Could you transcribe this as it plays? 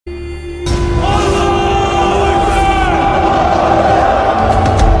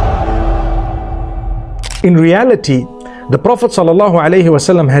In reality, the Prophet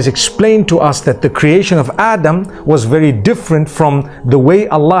ﷺ has explained to us that the creation of Adam was very different from the way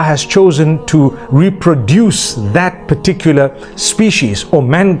Allah has chosen to reproduce that particular species or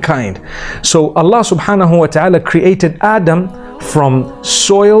mankind. So Allah subhanahu wa ta'ala created Adam from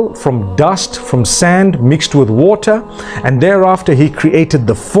soil, from dust, from sand mixed with water, and thereafter He created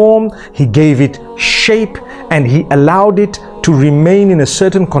the form, He gave it shape, and He allowed it to remain in a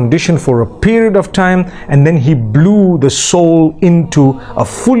certain condition for a period of time, and then He blew the soul into a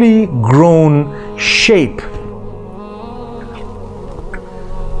fully grown shape.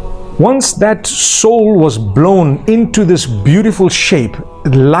 Once that soul was blown into this beautiful shape,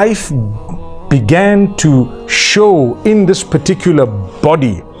 life began to show in this particular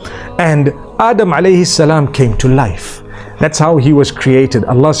body, and Adam alayhi salam came to life. That's how he was created.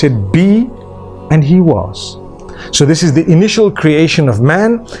 Allah said, be, and he was. So this is the initial creation of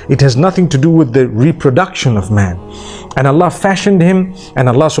man. It has nothing to do with the reproduction of man. And Allah fashioned him, and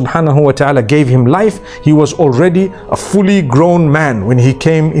Allah subhanahu wa ta'ala gave him life. He was already a fully grown man when he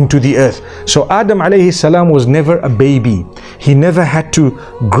came into the earth. So Adam alayhi salam was never a baby. He never had to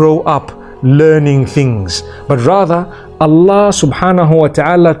grow up learning things, but rather Allah subhanahu wa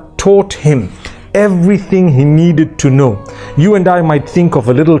ta'ala taught him everything he needed to know. You and I might think of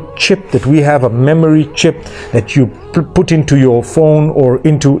a little chip that we have, a memory chip that you put into your phone or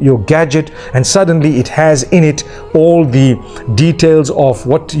into your gadget, and suddenly it has in it all the details of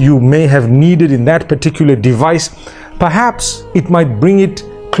what you may have needed in that particular device. Perhaps it might bring it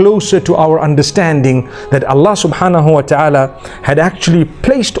closer to our understanding that Allah subhanahu wa ta'ala had actually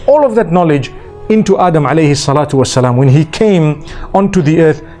placed all of that knowledge into Adam alayhi salatu wasalam. When he came onto the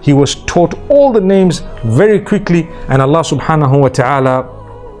earth, he was taught all the names very quickly, and Allah subhanahu wa ta'ala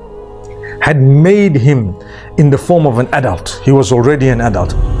had made him in the form of an adult. He was already an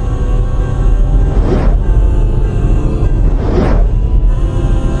adult.